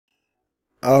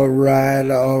Alright.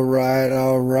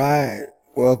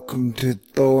 Welcome to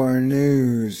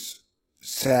THORnews.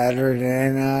 Saturday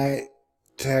night,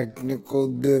 technical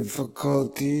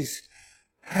difficulties,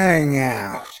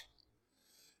 Hangout.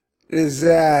 It is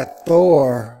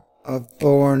Thor of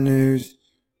THORnews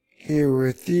here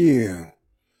with you.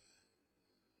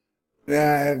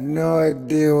 Now, I have no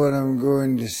idea what I'm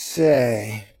going to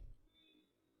say,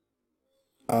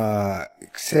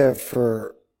 except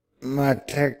for my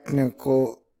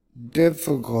technical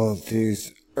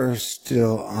difficulties are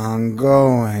still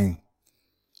ongoing.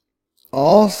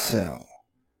 Also,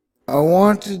 I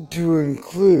wanted to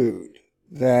include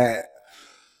that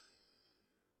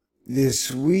this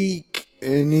week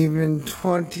and even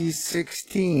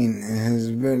 2016 has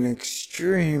been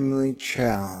extremely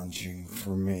challenging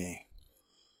for me.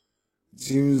 It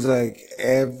seems like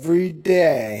every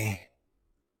day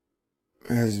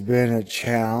has been a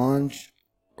challenge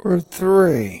or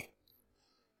three.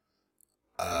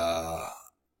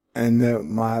 And that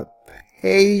my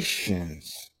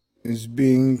patience is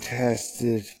being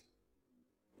tested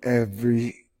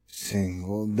every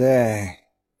single day.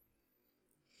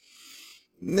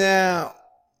 Now,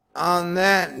 on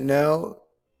that note,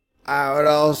 I would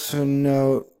also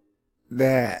note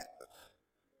that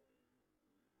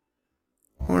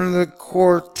one of the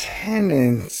core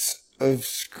tenets of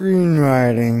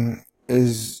screenwriting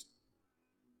is,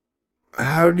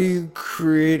 how do you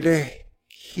create a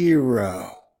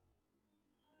hero?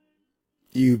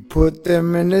 You put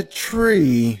them in a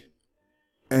tree,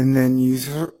 and then you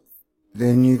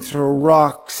throw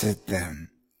rocks at them.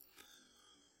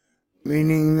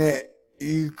 Meaning that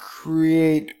you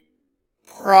create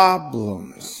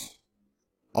problems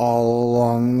all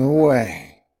along the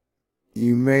way.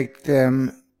 You make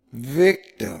them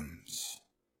victims.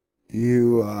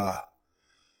 You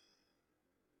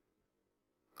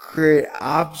create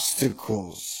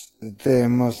obstacles that they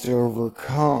must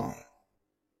overcome.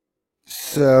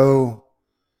 So,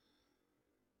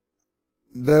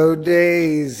 though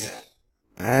days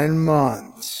and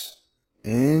months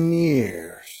and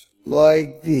years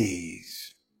like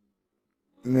these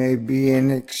may be an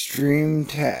extreme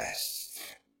test,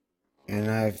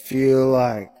 and I feel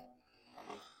like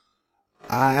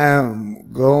I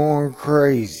am going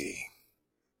crazy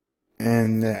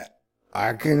and that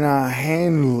I cannot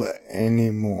handle it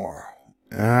anymore,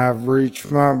 and I've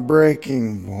reached my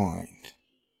breaking point.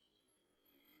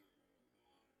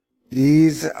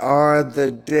 These are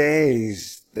the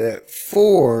days that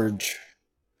forge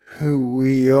who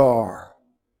we are.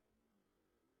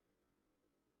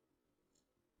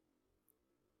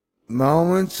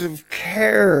 Moments of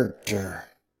character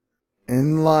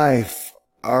in life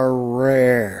are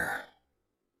rare.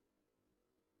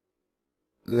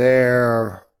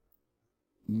 They're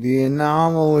the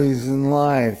anomalies in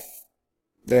life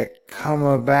that come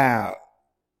about.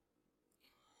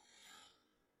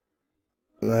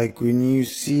 Like when you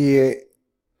see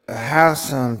a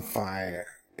house on fire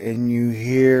and you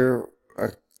hear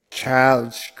a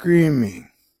child screaming.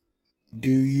 Do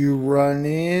you run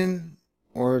in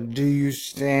or do you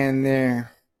stand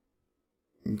there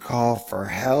and call for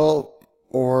help,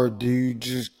 or do you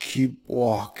just keep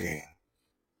walking?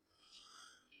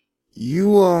 You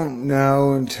won't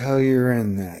know until you're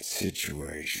in that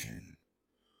situation.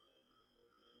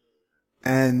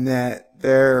 And that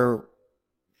there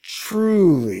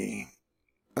truly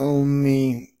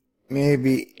only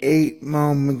maybe 8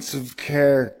 moments of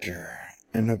character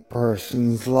in a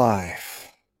person's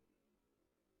life.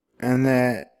 And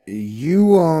that you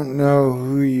won't know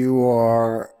who you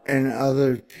are and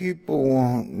other people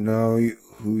won't know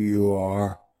who you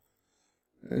are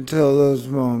until those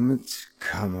moments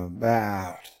come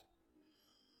about.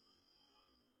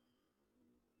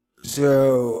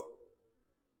 So,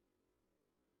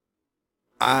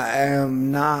 I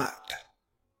am not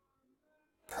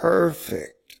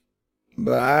perfect,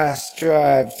 but I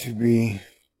strive to be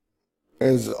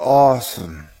as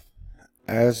awesome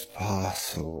as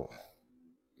possible,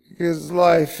 because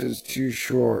life is too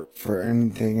short for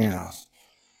anything else.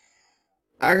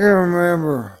 I can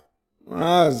remember when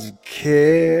I was a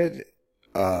kid,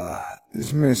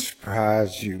 this may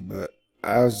surprise you, but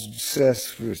I was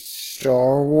obsessed with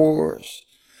Star Wars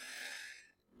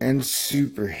and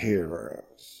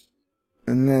superheroes.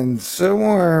 And then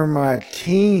somewhere in my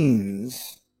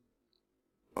teens,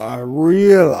 I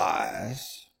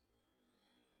realized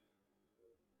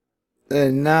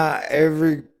that not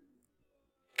every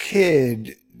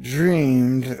kid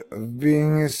dreamed of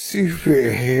being a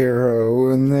superhero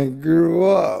when they grew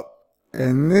up.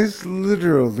 And this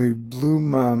literally blew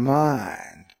my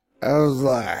mind. I was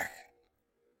like,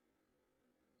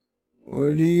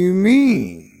 What do you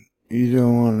mean you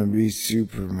don't want to be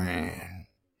Superman?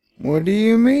 What do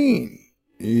you mean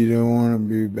you don't want to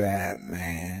be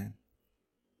Batman?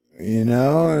 You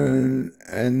know,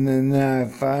 and then I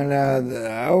find out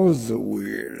that I was the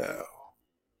weirdo.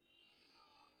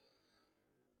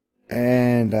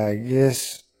 And I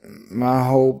guess my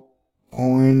whole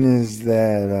point is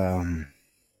that,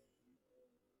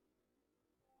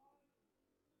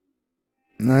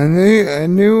 I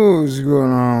knew what was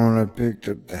going on when I picked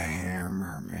up the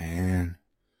hammer, man.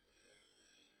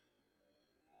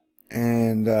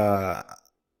 And,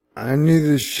 I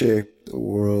knew the shape the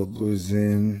world was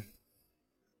in.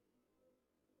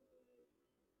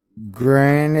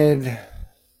 Granted,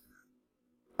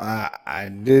 I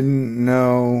didn't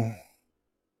know,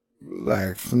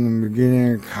 like, from the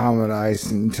beginning of Comet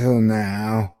Ice until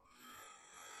now,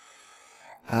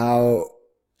 how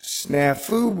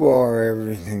snafu bar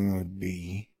everything would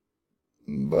be.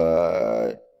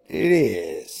 But it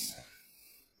is.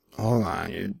 Hold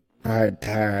on, you're probably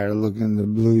tired of looking at the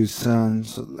blue sun,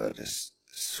 so let us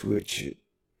switch it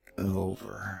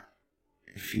over,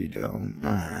 if you don't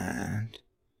mind.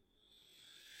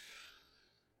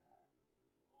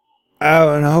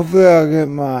 Oh, and hopefully I'll get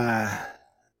my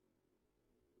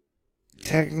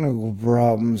technical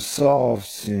problems solved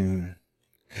soon,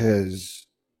 'cause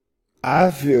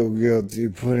I feel guilty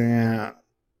putting out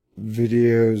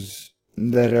videos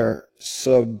that are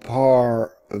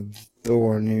subpar of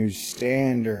THORnews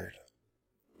standard.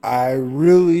 I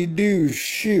really do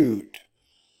shoot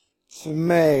to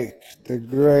make the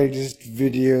greatest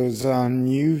videos on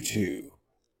YouTube.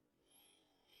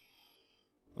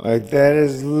 Like, that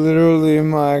is literally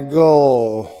my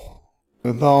goal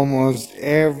with almost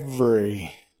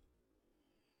every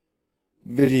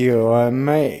video I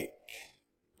make.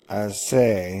 I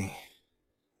say,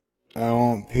 I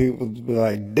want people to be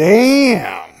like,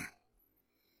 damn,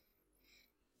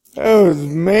 that was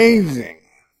amazing.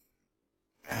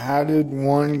 How did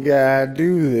one guy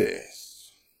do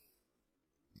this?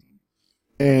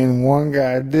 And one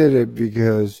guy did it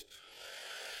because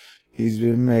he's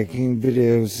been making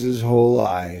videos his whole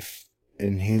life,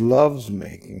 and he loves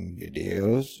making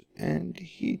videos, and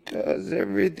he does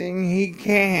everything he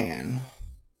can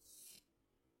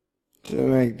to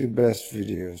make the best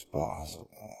videos possible.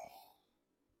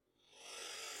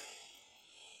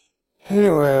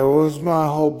 Anyway, what was my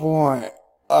whole point?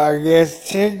 I guess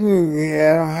technically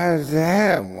I don't have to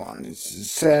have one. It's a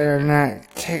Saturday Night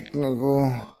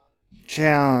Technical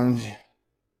Challenge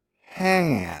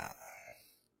Hangout.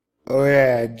 Oh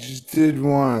yeah, I just did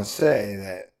want to say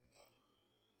that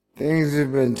things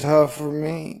have been tough for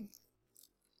me,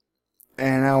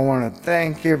 and I want to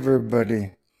thank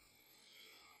everybody.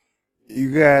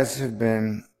 You guys have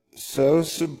been so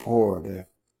supportive,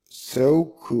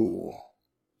 so cool,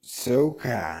 so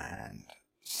kind,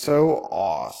 so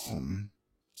awesome,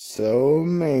 so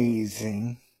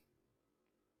amazing,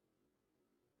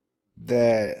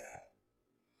 that,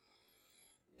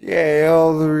 yeah,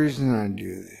 all the reason I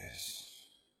do this.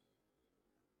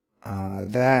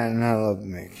 That, and I love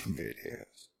making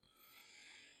videos.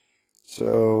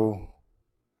 So,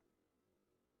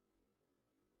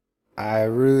 I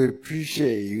really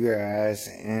appreciate you guys,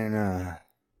 and,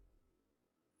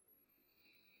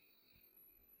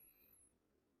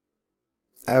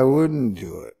 I wouldn't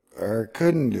do it, or I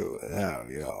couldn't do it without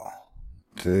y'all,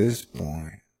 to this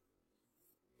point,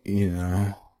 you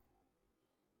know.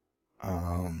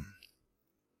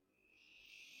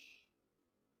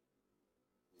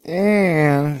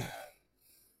 And,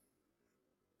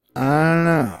 I don't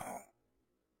know,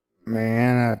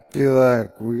 man, I feel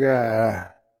like we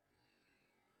gotta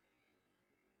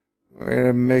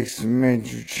make some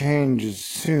major changes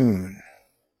soon.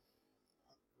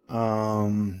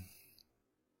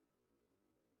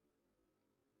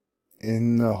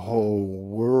 In the whole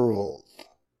world.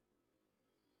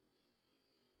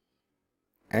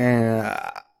 And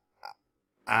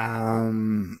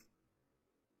I'm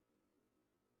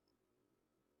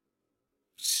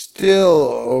still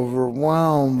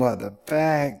overwhelmed by the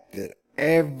fact that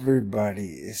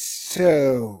everybody is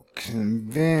so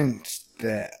convinced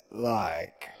that,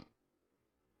 like,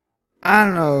 I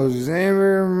don't know, does anybody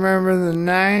remember the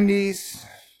 90s?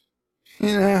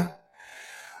 You know?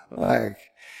 Like,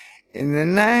 in the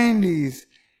 90s,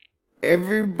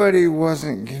 everybody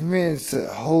wasn't convinced that,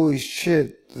 holy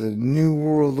shit, the New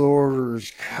World Order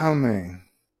is coming.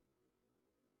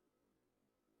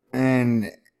 And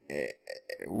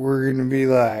we're gonna be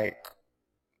like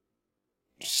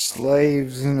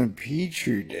slaves in a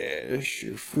petri dish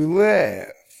if we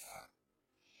live.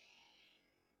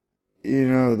 You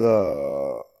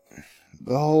know,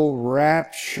 the whole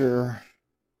rapture,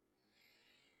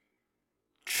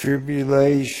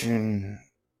 tribulation,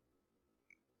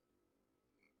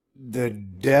 the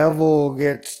devil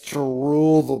gets to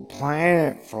rule the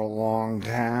planet for a long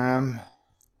time,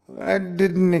 that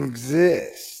didn't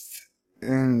exist.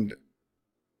 And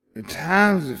at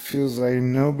times it feels like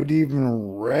nobody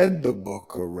even read the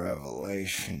book of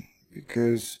Revelation,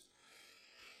 because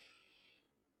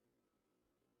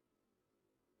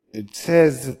it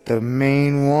says that the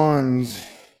main ones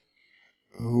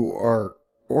who are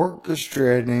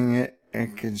orchestrating it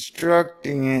and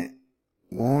constructing it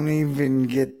won't even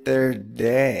get their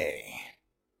day.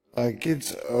 Like,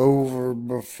 it's over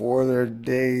before their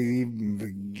day even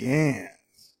begins.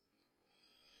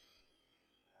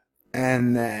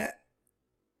 And that,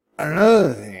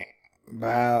 another thing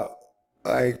about,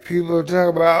 like, people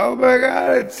talk about, oh my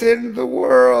God, it's the end of the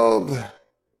world.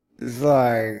 It's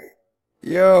like,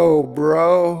 yo,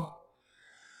 bro,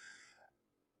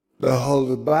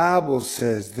 the Bible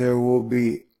says there will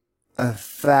be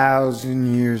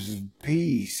 1,000 years of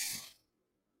peace.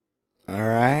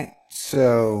 Alright?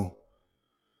 So,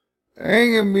 there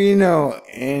ain't gonna be no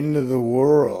end of the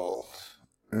world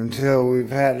until we've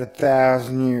had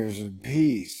 1,000 years of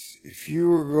peace. If you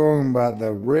were going by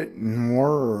the written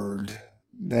word,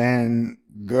 then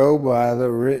go by the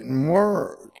written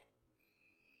word.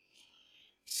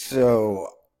 So,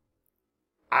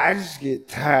 I just get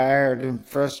tired and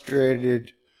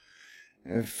frustrated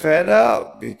and fed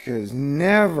up because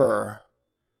never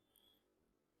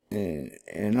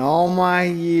in all my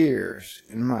years,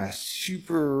 in my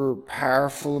super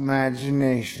powerful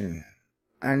imagination,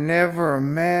 I never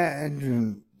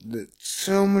imagined that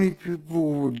so many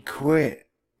people would quit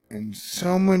and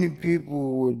so many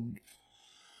people would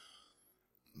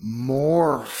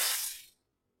morph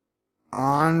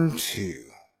onto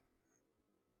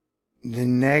the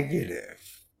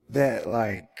negative. That,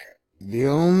 like, the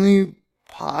only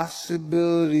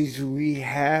possibilities we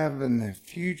have in the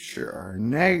future are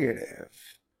negative.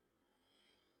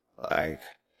 Like,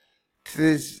 to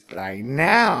this, like,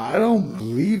 now, I don't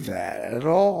believe that at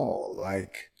all.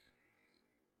 Like,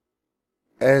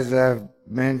 as I've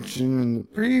mentioned in the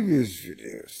previous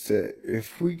videos, that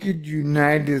if we could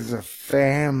unite as a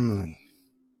family,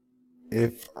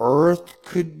 if Earth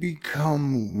could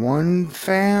become one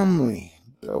family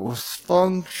that was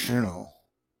functional,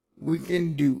 we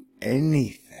can do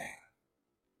anything.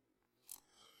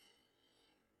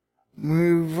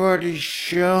 We've already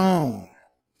shown,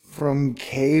 from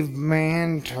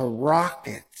caveman to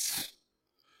rockets,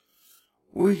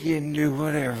 we can do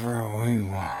whatever we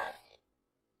want.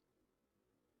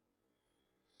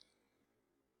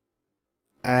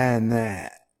 And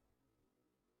that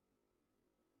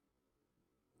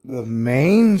the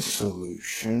main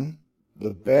solution,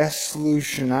 the best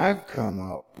solution I've come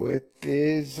up with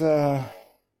is,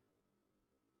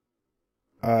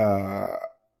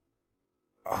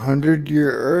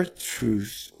 100-year earth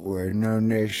truce, where no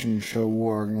nation shall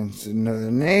war against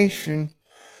another nation,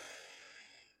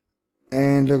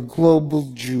 and a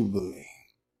global jubilee.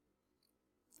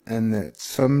 And that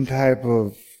some type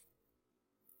of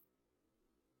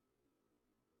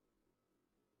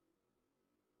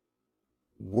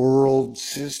world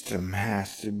system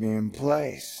has to be in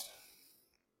place.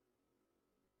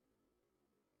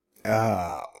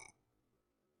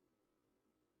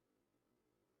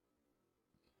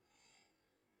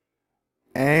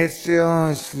 And it's the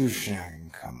only solution I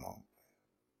can come up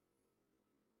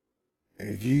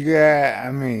with. If you got,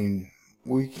 I mean,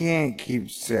 we can't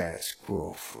keep status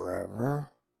quo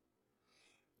forever.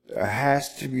 There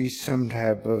has to be some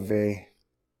type of a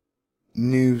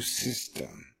new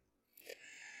system.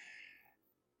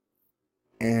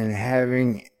 And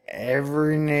having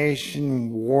every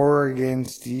nation war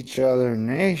against each other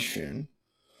nation,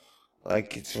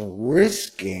 like it's a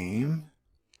risk game,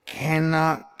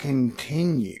 cannot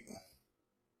continue.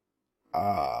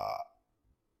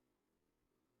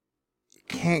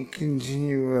 Can't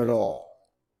continue at all.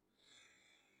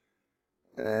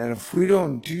 And if we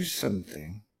don't do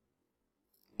something,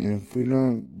 and if we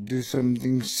don't do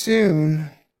something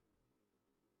soon,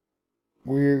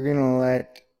 we're gonna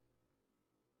let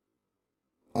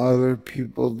other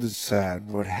people decide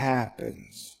what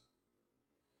happens.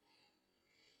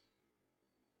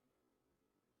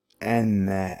 And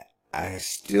that I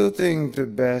still think the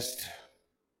best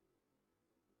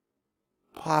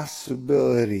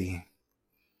possibility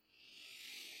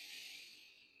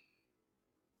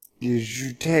is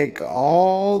you take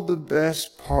all the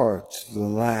best parts of the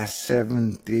last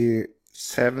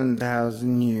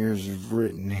 7,000 years of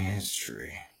written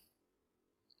history,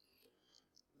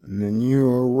 and then you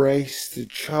erase the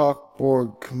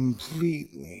chalkboard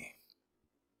completely.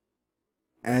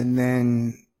 And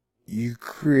then you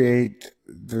create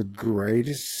the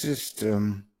greatest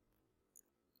system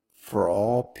for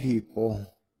all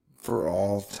people, for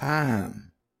all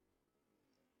time.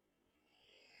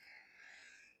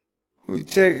 We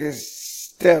take a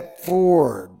step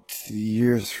forward to the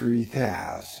year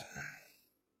 3000.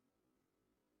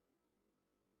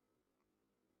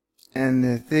 And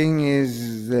the thing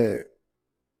is that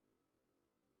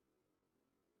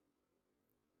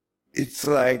it's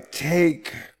like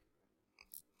take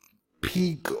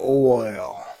peak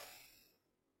oil.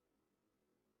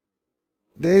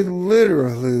 They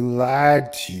literally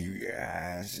lied to you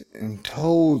guys and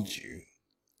told you,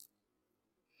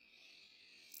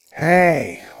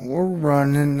 hey, we're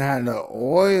running out of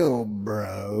oil,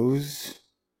 bros.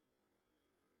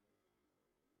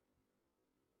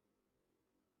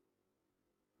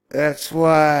 That's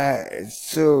why it's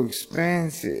so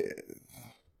expensive.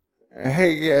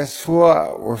 Hey, guess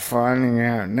what? We're finding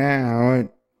out now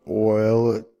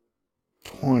oil at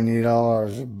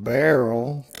 $20 a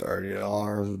barrel,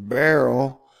 $30 a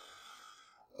barrel.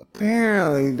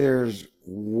 Apparently there's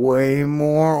way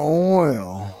more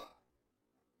oil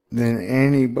than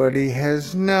anybody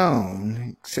has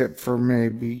known, except for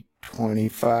maybe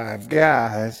 25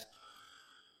 guys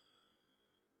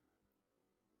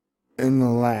in the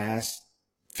last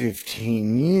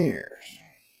 15 years.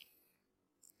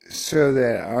 So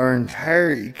that our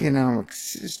entire economic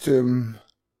system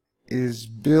is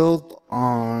built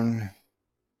on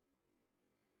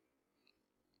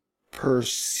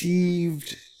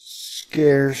perceived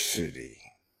scarcity.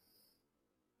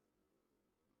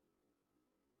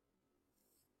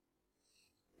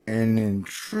 And in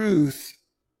truth,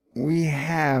 we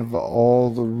have all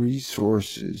the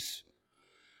resources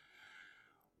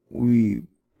we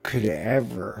could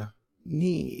ever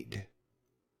need.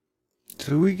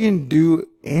 So we can do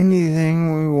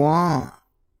anything we want.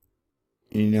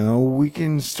 You know, we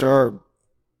can start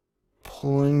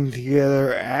pulling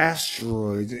together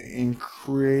asteroids and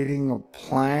creating a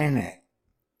planet.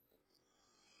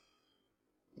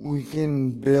 We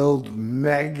can build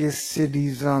mega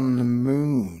cities on the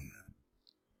moon.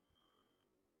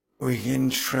 We can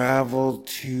travel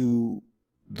to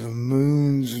the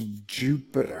moons of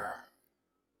Jupiter.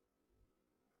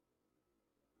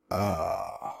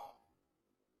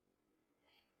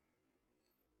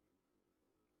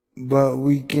 But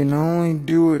we can only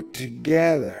do it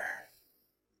together.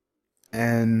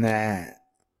 And that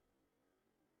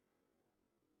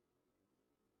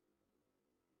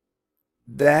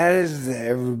is the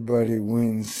everybody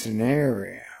wins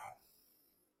scenario.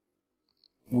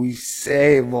 We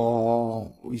save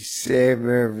all, we save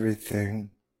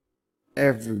everything,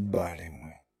 everybody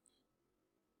wins.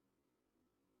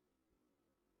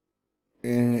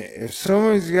 And if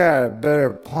somebody's got a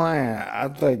better plan,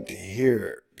 I'd like to hear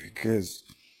it, because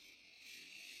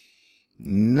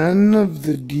none of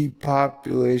the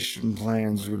depopulation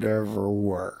plans would ever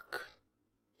work.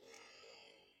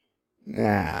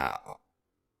 Now,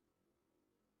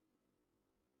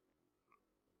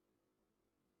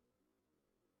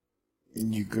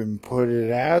 you can put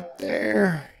it out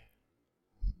there,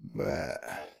 but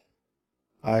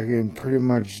I can pretty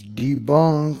much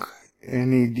debunk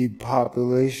any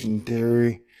depopulation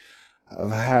theory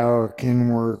of how it can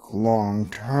work long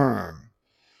term.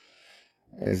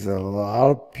 As a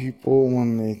lot of people,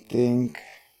 when they think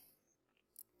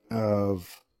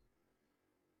of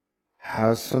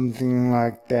how something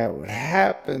like that would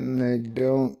happen, they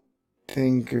don't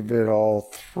think of it all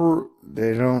through.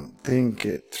 They don't think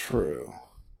it through.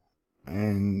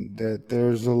 And that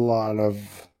there's a lot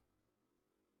of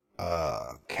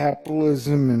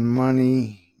capitalism and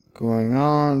money going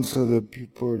on, so that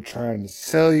people are trying to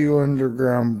sell you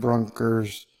underground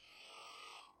bunkers,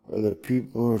 or the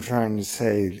people who are trying to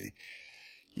say,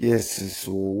 yes, this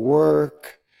will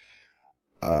work.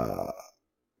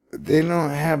 They don't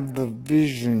have the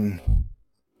vision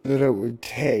that it would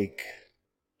take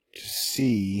to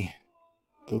see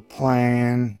the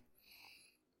plan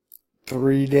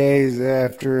 3 days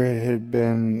after it had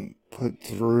been put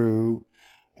through,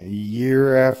 a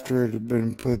year after it had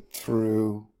been put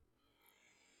through.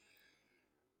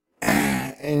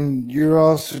 And you're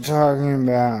also talking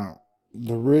about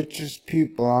the richest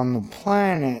people on the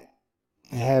planet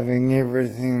having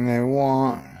everything they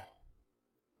want,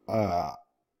 and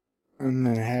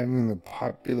then having the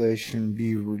population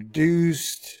be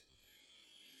reduced,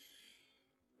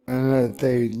 and that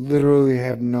they literally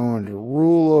have no one to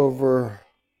rule over.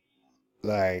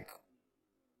 Like,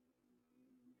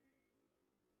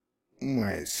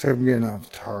 Wait, so I'm getting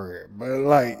off target. But,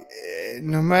 like,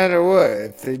 no matter what,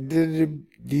 if they did a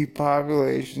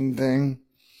depopulation thing,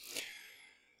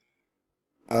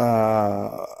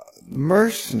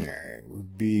 mercenary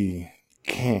would be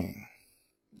king.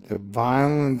 The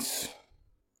violence,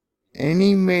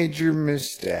 any major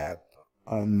misstep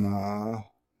on the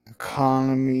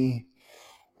economy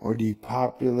or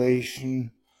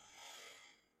depopulation,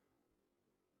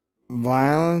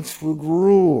 violence would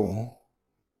rule,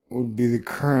 would be the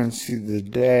currency of the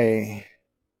day,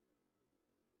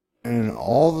 and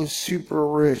all the super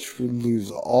rich would lose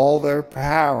all their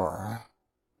power,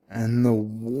 and the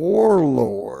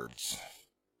warlords,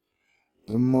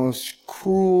 the most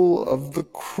cruel of the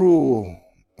cruel,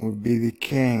 would be the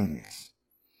kings.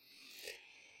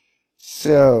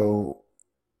 So,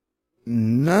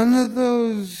 none of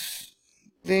those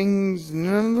things,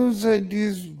 none of those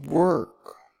ideas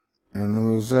work. None of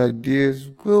those ideas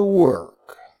will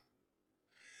work.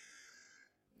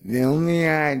 The only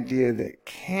idea that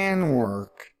can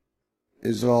work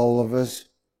is all of us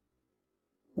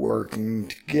working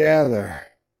together.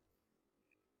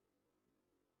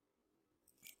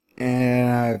 And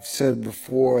I've said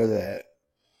before that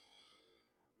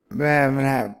I'm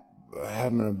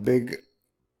having a big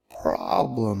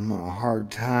problem, a hard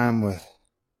time with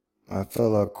my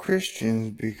fellow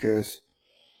Christians because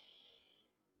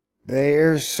they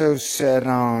are so set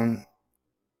on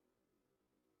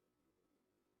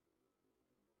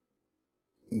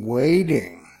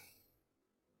waiting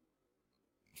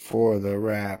for the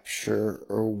rapture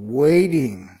or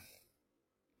waiting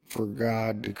for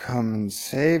God to come and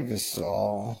save us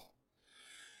all,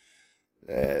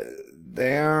 that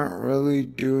they aren't really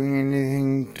doing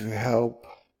anything to help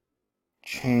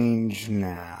change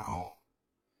now,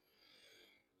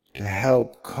 to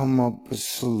help come up with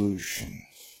solutions.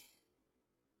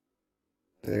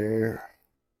 They're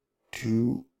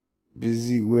too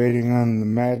busy waiting on the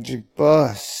magic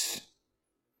bus.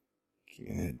 It's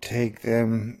gonna take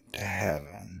them to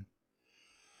heaven.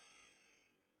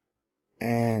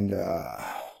 And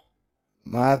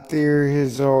my theory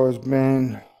has always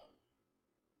been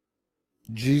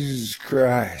Jesus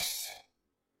Christ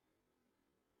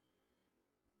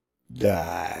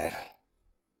died.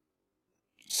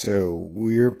 So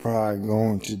we're probably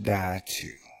going to die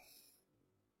too.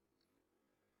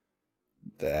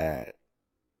 That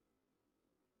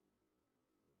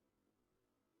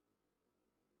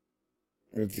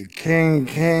if the King of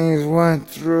Kings went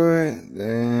through it,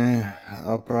 then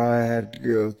I'll probably have to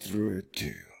go through it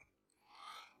too.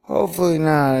 Hopefully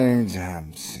not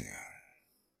anytime soon.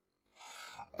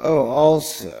 Oh,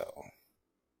 also,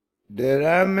 did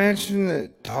I mention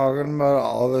that talking about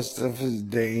all this stuff is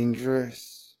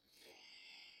dangerous?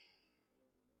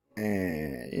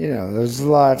 And, you know, there's a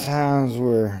lot of times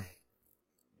where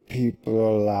people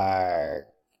are like,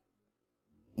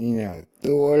 you know,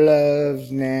 Thor loves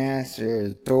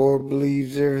NASA, Thor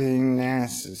believes everything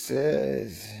NASA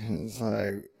says. It's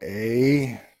like,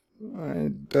 A,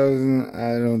 I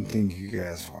don't think you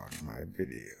guys watch my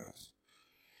videos.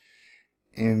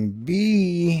 And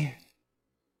B,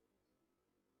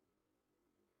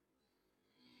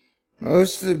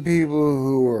 most of the people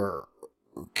who are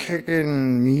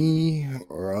kicking me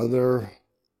or other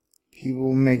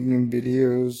people making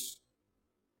videos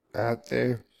out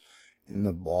there in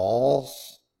the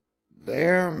balls, they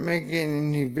aren't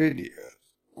making any videos.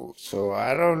 So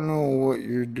I don't know what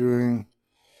you're doing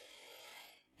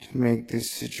to make this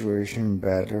situation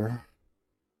better.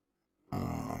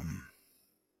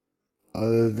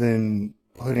 Other than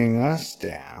putting us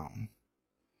down.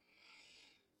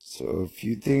 So if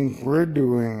you think we're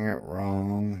doing it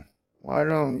wrong, why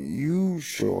don't you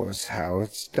show us how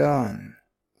it's done?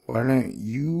 Why don't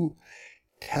you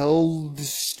tell the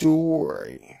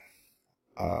story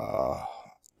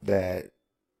that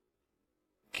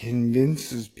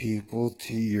convinces people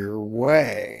to your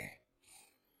way?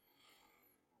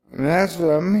 And that's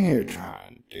what I'm here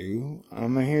trying to do.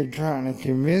 I'm here trying to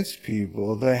convince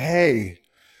people that, hey,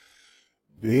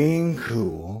 being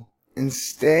cool and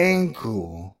staying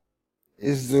cool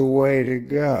is the way to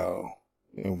go.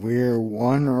 That we're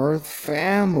one Earth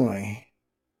family.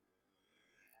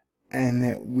 And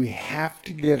that we have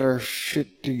to get our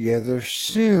shit together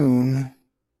soon.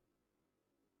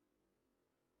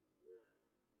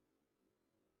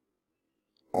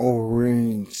 Or we're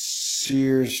in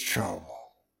serious trouble.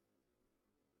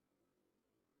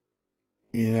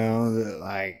 You know, that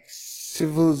like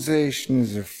civilization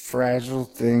is a fragile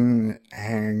thing that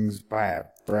hangs by a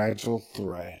fragile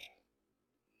thread.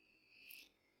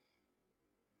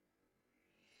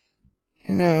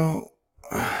 You know,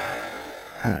 I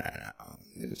don't know.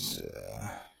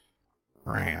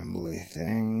 rambly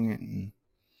thing,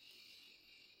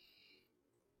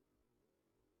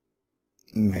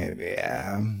 and maybe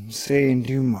I'm saying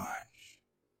too much.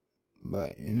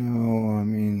 But, you know, I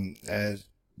mean,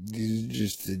 these are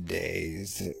just the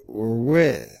days that we're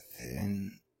with,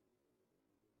 and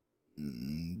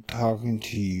talking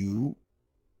to you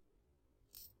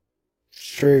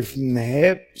straight from the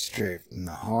hip, straight from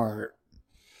the heart.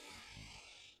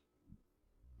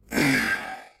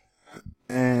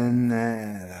 And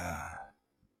that,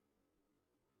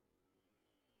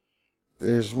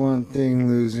 there's one thing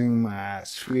losing my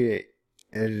sweet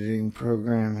editing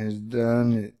program has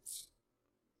done. It's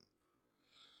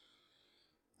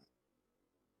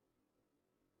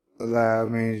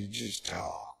allowed me to just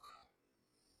talk.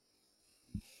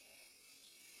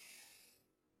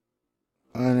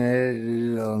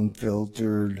 Unedited,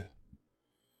 unfiltered,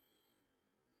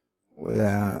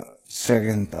 without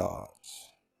second thoughts.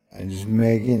 I just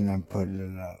make it and I put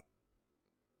it up.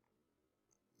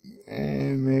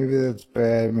 And maybe that's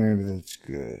bad, maybe that's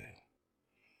good.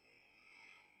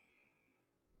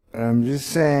 But I'm just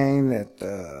saying that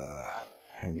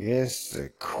I guess the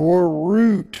core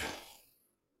root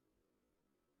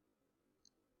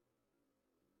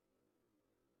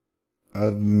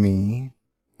of me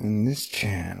and this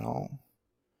channel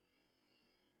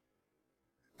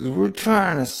is we're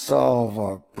trying to solve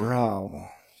our problems.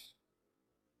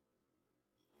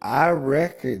 I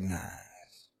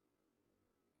recognize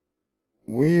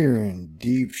we're in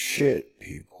deep shit,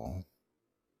 people.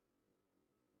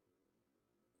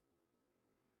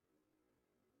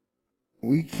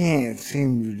 We can't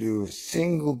seem to do a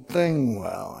single thing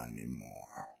well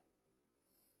anymore.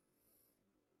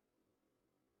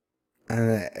 And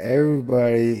that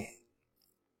everybody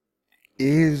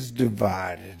is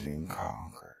divided and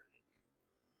conquered.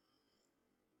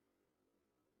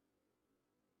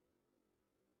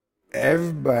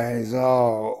 Everybody's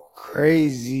all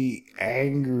crazy,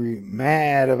 angry,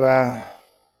 mad about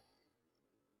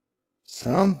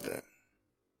something.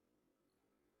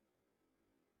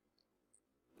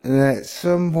 And at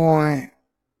some point,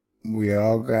 we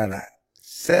all gotta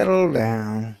settle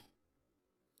down,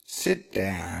 sit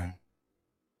down,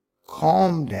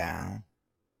 calm down,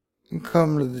 and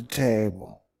come to the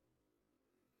table.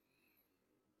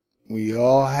 We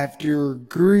all have to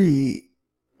agree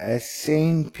as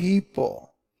sane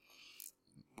people.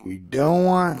 We don't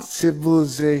want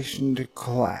civilization to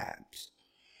collapse.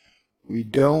 We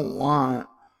don't want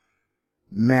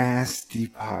mass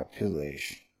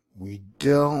depopulation. We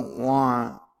don't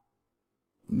want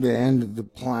the end of the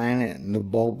planet and the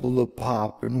bubble to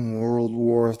pop in World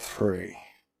War III.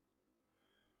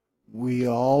 We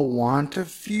all want a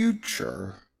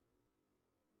future.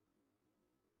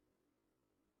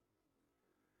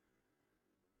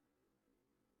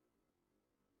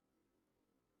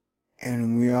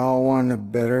 And we all want a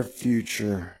better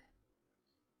future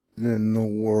than the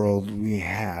world we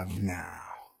have now.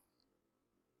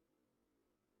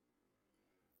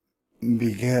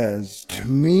 Because to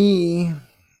me,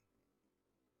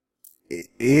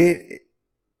 it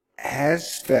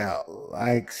has felt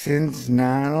like since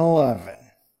 9/11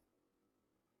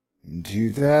 in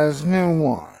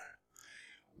 2001,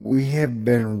 we have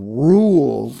been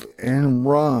ruled and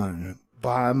run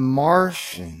by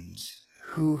Martians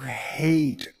who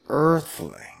hate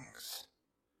Earthlings.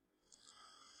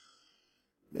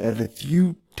 That if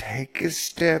you take a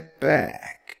step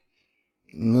back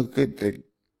and look at the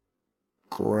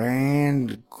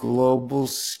grand global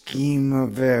scheme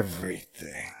of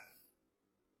everything,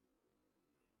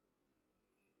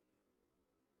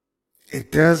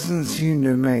 it doesn't seem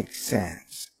to make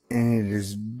sense, and it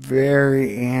is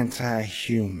very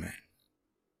anti-human.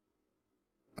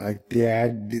 Like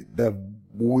the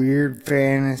weird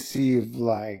fantasy of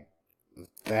like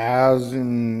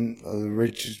 1,000 of the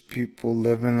richest people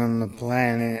living on the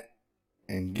planet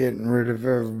and getting rid of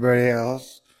everybody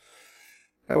else.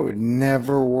 That would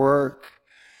never work.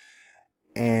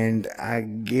 And I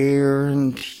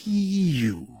guarantee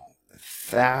you,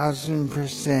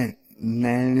 1,000%,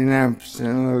 99%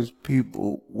 of those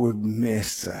people would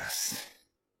miss us.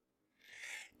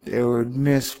 They would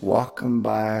miss walking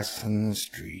by us on the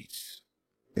streets.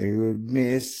 They would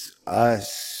miss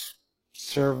us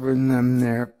serving them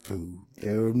their food.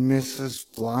 They would miss us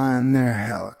flying their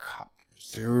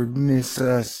helicopters. They would miss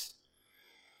us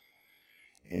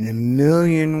in a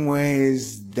million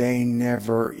ways they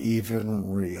never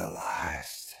even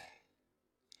realized.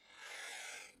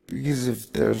 Because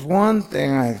if there's one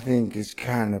thing I think is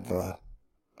kind of a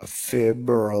fib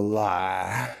or a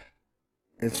lie,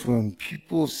 it's when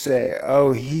people say,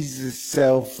 oh, he's a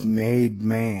self-made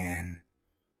man.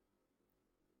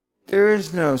 There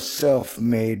is no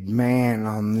self-made man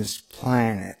on this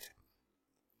planet.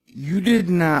 You did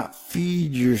not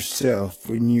feed yourself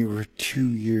when you were 2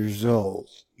 years old.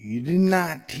 You did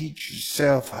not teach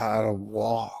yourself how to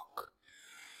walk.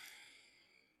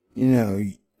 You know,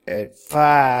 at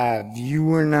 5, you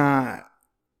were not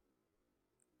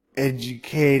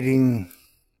educating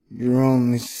your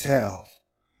only self.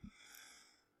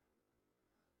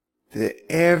 That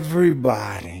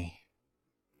everybody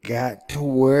got to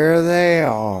where they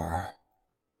are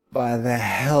by the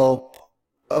help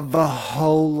of a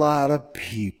whole lot of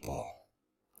people,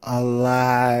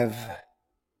 alive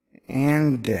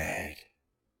and dead.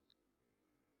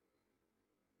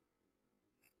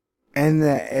 And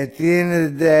that at the end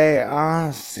of the day,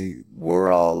 honestly,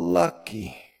 we're all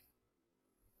lucky.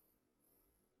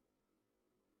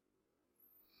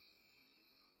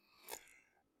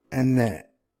 And that,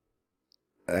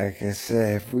 like I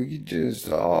said, if we could just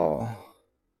all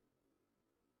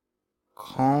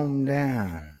calm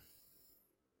down,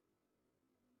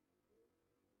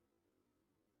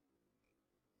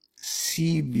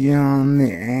 see beyond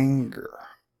the anger,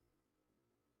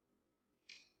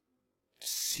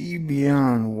 see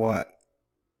beyond what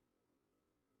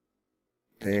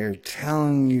they're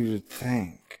telling you to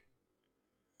think.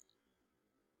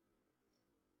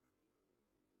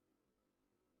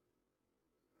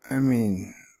 I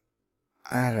mean,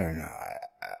 I don't know.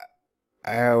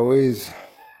 I always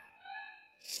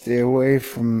stay away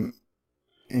from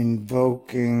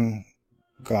invoking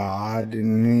God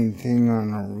and anything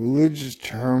on a religious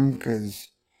term, because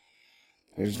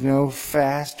there's no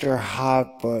faster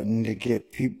hot button to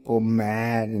get people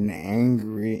mad and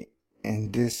angry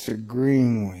and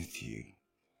disagreeing with you.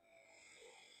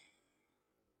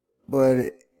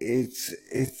 But it's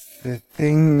the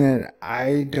thing that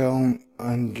I don't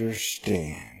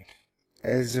understand.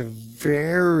 As a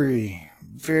very,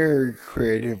 very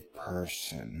creative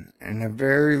person, and a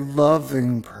very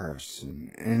loving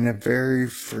person, and a very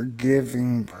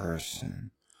forgiving person,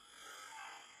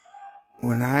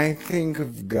 when I think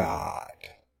of God,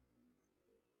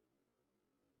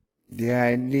 the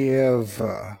idea of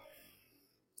a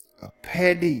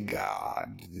petty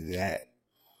God that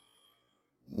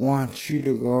wants you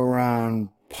to go around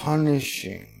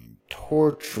punishing,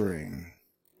 torturing,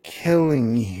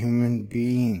 killing human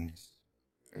beings,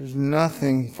 there's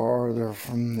nothing farther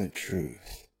from the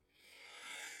truth.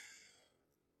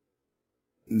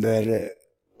 That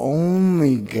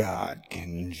only God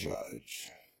can judge.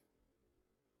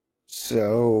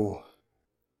 So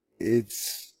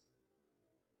it's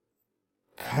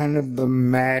kind of the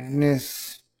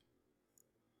madness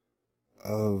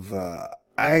of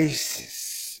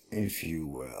ISIS, if you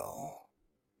will.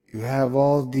 You have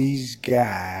all these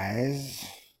guys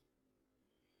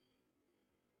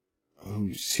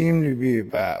who seem to be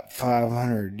about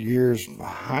 500 years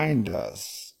behind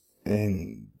us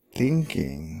in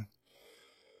thinking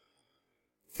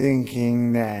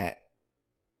that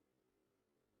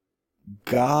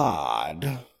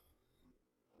God,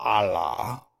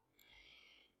 Allah,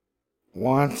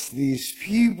 wants these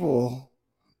people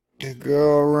to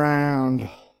go around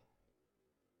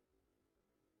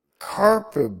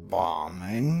carpet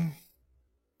bombing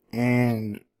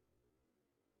and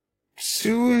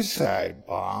suicide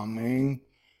bombing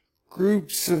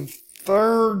groups of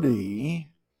 30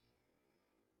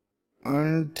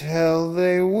 until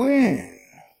they win.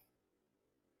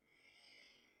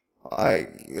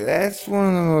 Like, that's one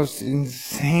of the most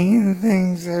insane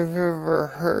things I've ever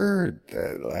heard.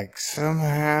 That, like,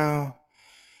 somehow,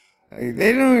 like,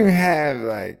 they don't even have,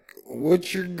 like,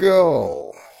 what's your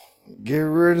goal? Get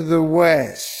rid of the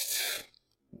West.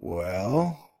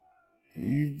 Well,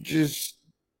 you just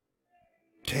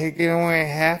taking away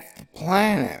half the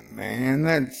planet, man.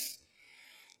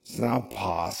 It's not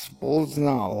possible. It's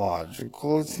not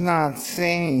logical. It's not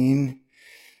sane.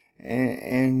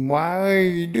 And why are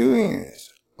you doing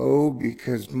this? Oh,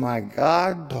 because my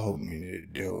God told me to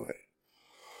do it.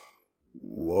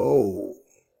 Whoa.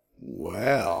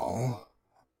 Well,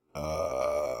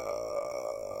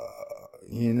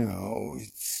 you know,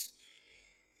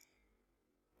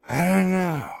 I don't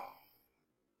know,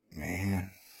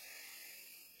 man.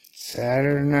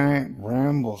 Saturday night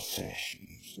ramble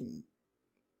sessions.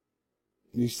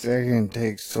 At least I can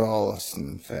take solace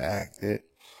in the fact that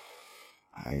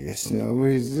I guess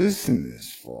nobody's listened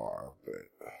this far, but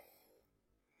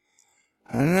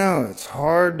I know it's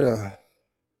hard to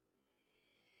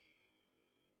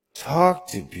talk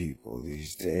to people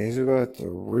these days about the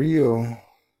real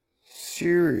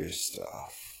serious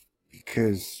stuff,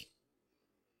 because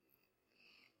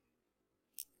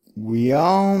we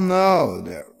all know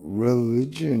that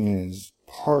religion is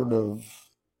part of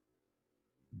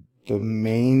the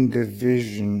main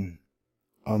division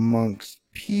amongst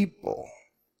people.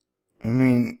 I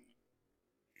mean,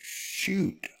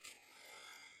 shoot.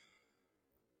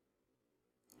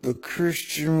 The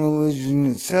Christian religion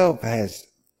itself has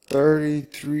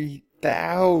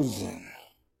 33,000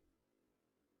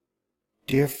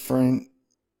 different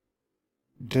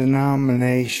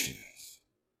denominations.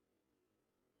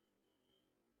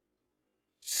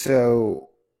 So,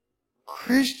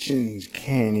 Christians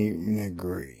can't even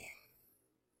agree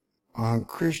on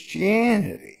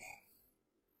Christianity.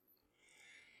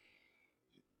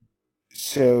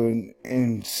 So,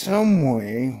 in some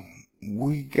way,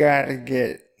 we gotta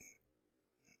get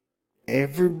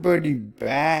everybody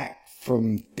back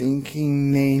from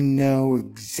thinking they know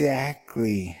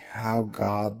exactly how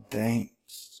God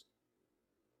thinks.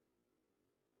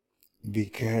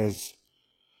 Because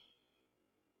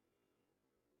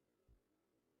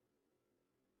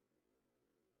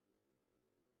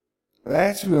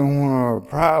that's been one of our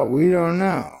problems. We don't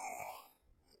know.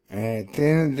 And at the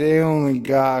end of the day, only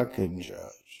God can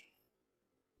judge.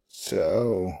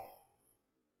 So,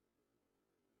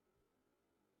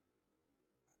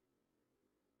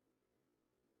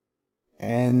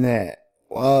 and that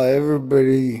while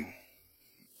everybody,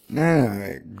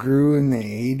 it grew in the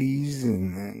 80s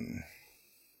and then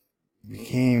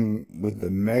became, with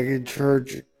the mega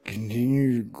church, it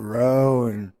continued to grow,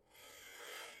 and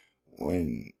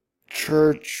when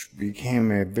church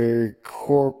became a very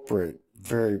corporate,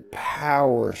 very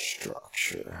power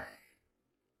structure,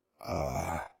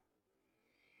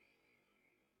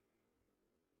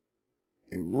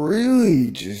 it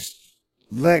really just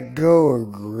let go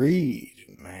of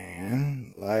greed,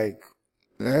 man. Like,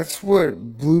 that's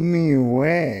what blew me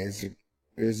away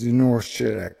as a North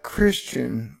Jedi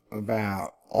Christian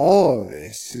about all of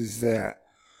this, is that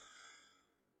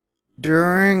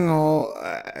during all,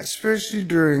 especially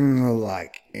during the,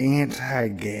 like,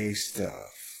 anti-gay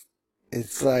stuff,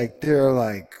 it's like, they're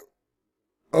like,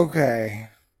 okay,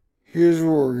 here's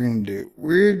what we're gonna do.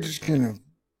 We're just gonna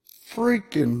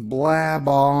freaking blab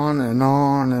on and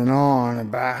on and on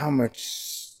about how much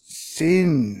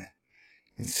sin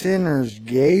and sinners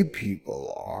gay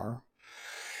people are.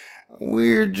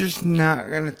 We're just not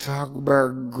gonna talk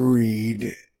about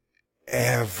greed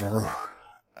ever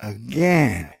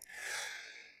again.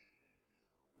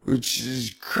 Which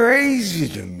is crazy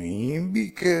to me,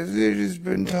 because it has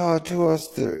been taught to us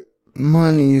that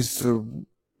money is the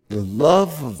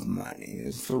love of money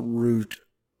is the root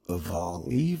of all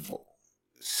evil.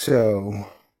 So,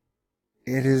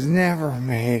 it has never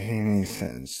made any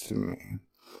sense to me.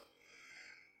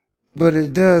 But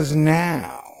it does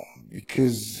now,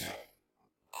 because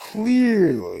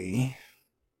clearly,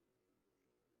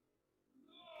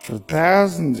 for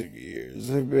thousands of years,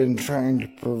 they've been trying to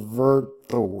pervert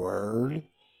the word.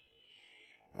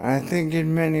 I think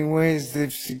in many ways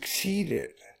they've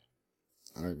succeeded.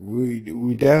 Like, we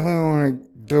definitely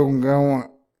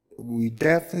we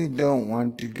definitely don't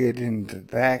want to get into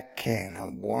that can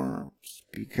of worms,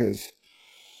 because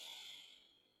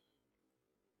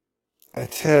I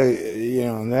tell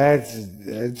you, that's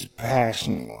a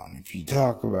passionate one. If you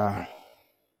talk about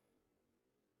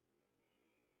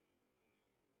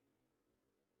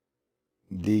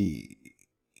the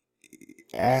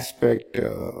aspect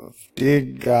of,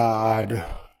 did God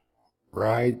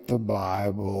write the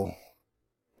Bible,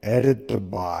 edit the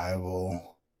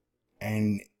Bible,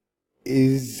 and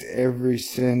is every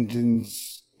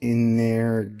sentence in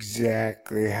there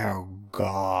exactly how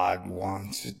God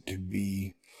wants it to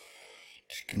be,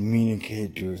 to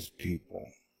communicate to his people?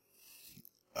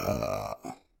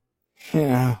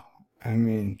 Yeah, I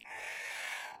mean,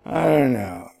 I don't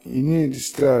know. You need to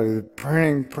study the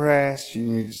printing press, you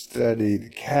need to study the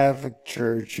Catholic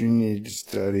Church, you need to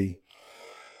study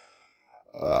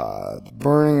the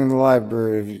burning of the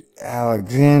Library of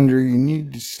Alexandria. You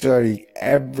need to study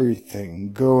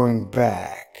everything going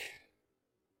back.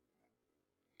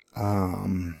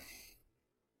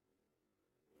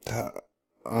 To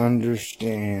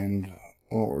understand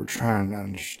what we're trying to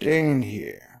understand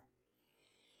here.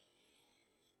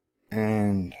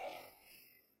 And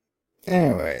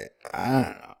anyway, I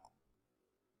don't know.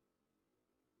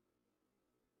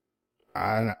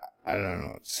 I don't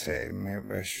know what to say.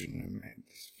 Maybe I shouldn't have made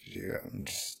this video. I'm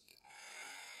just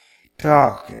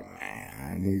talking,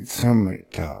 man. I need somebody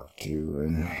to talk to,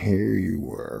 and here you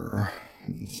were.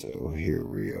 And so here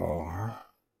we are.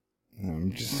 And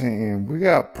I'm just saying, we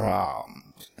got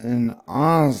problems. And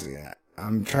honestly,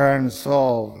 I'm trying to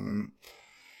solve them.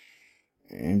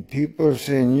 And people are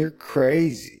saying, you're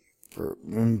crazy.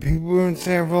 And people have been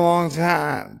saying for a long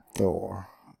time, Thor.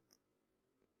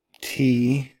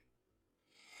 T.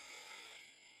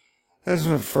 That's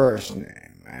my first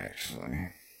name,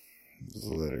 actually. It's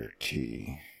the letter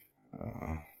T.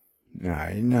 Now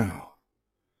you know.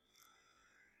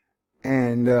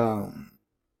 And,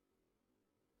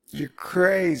 you're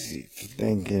crazy for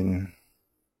thinking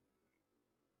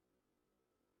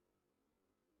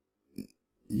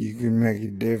you can make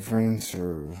a difference,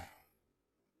 or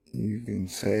you can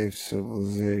save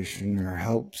civilization, or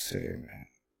help save it.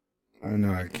 I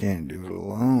know I can't do it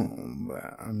alone,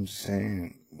 but I'm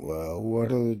saying, well,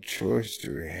 what other choice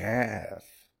do we have?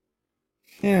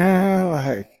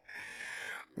 Like,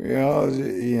 we all,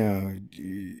 I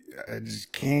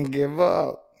just can't give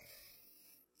up.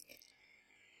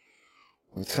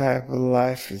 What type of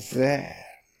life is that?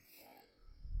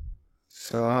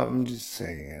 So I'm just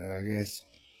saying, I guess,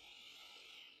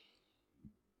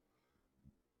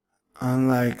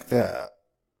 unlike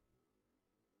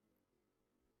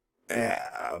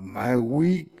my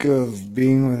week of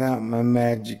being without my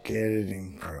magic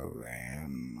editing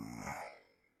program,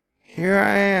 here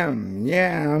I am.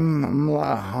 Yeah, I'm a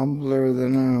lot humbler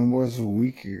than I was a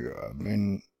week ago. I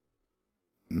mean,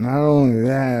 not only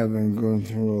that, I've been going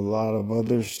through a lot of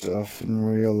other stuff in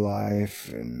real life,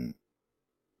 and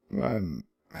I'm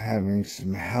having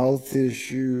some health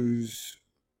issues.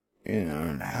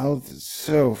 And health is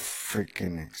so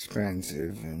freaking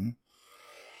expensive, and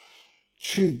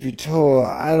truth be told,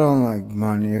 I don't like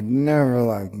money. I've never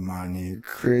liked money. It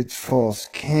creates false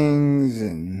kings,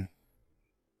 and,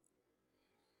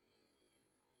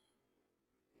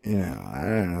 I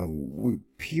don't know. We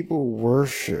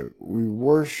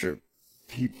worship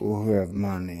people who have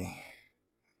money,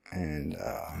 and,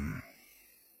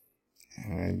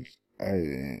 and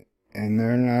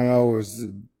they're not always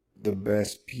the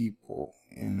best people,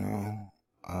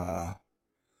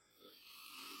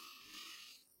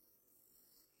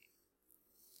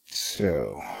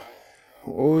 So,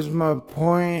 what was my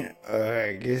point?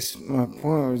 I guess my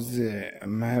point was that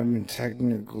I'm having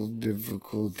technical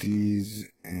difficulties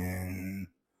and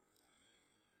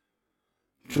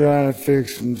trying to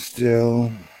fix them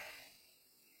still.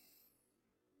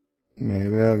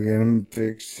 Maybe I'll get them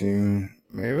fixed soon.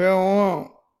 Maybe I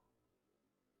won't.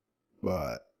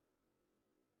 But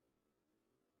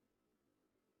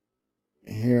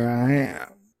here I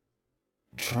am,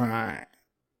 trying,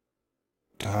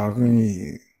 talking to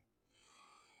you.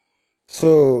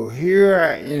 So here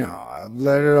I've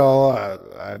let it all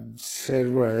out. I've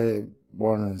said what I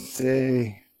want to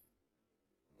say.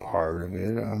 Part of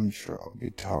it, I'm sure I'll be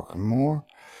talking more.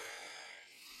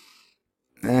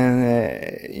 And,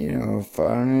 if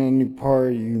on any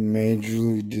part you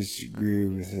majorly disagree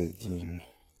with it, then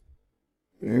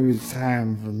maybe it's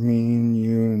time for me and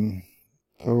you and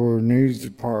THORnews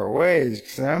to part ways,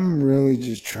 because I'm really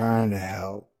just trying to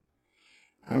help.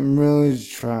 I'm really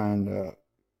just trying to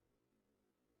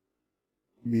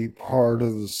be part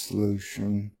of the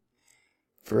solution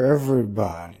for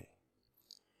everybody.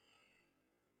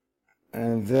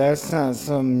 And if that's not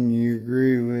something you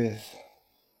agree with,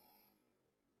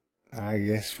 I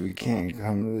guess we can't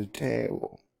come to the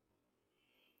table.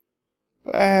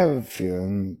 But I have a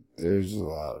feeling there's a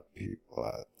lot of people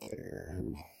out there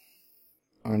who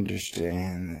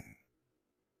understand that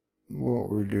what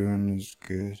we're doing is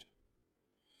good.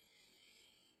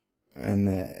 And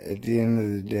that at the end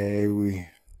of the day, we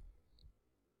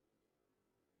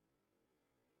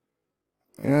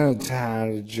don't have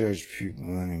time to judge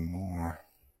people anymore.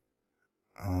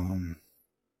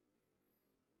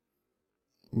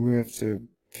 We have to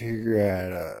figure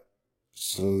out a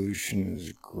solution as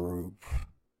a group,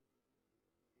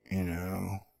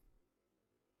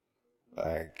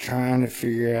 like trying to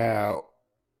figure out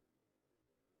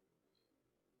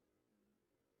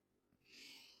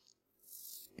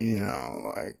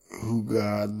like who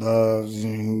God loves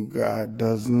and who God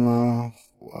doesn't love.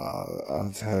 Well,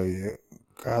 I'll tell you,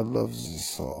 God loves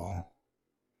us all.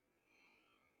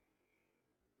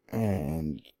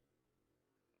 And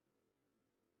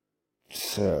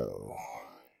so,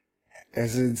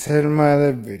 as I said in my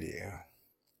other video,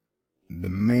 the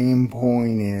main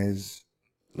point is,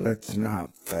 let's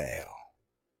not fail.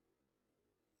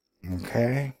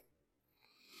 Okay?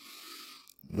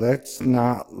 Let's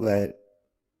not let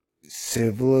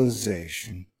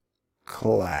civilization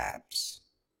collapse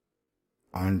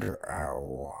under our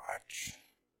watch.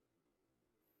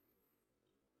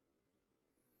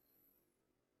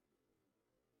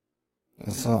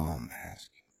 That's all I'm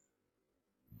asking.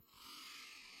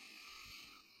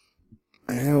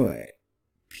 Anyway,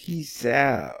 peace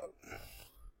out.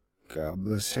 God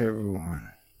bless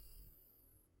everyone.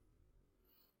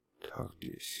 Talk to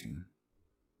you soon.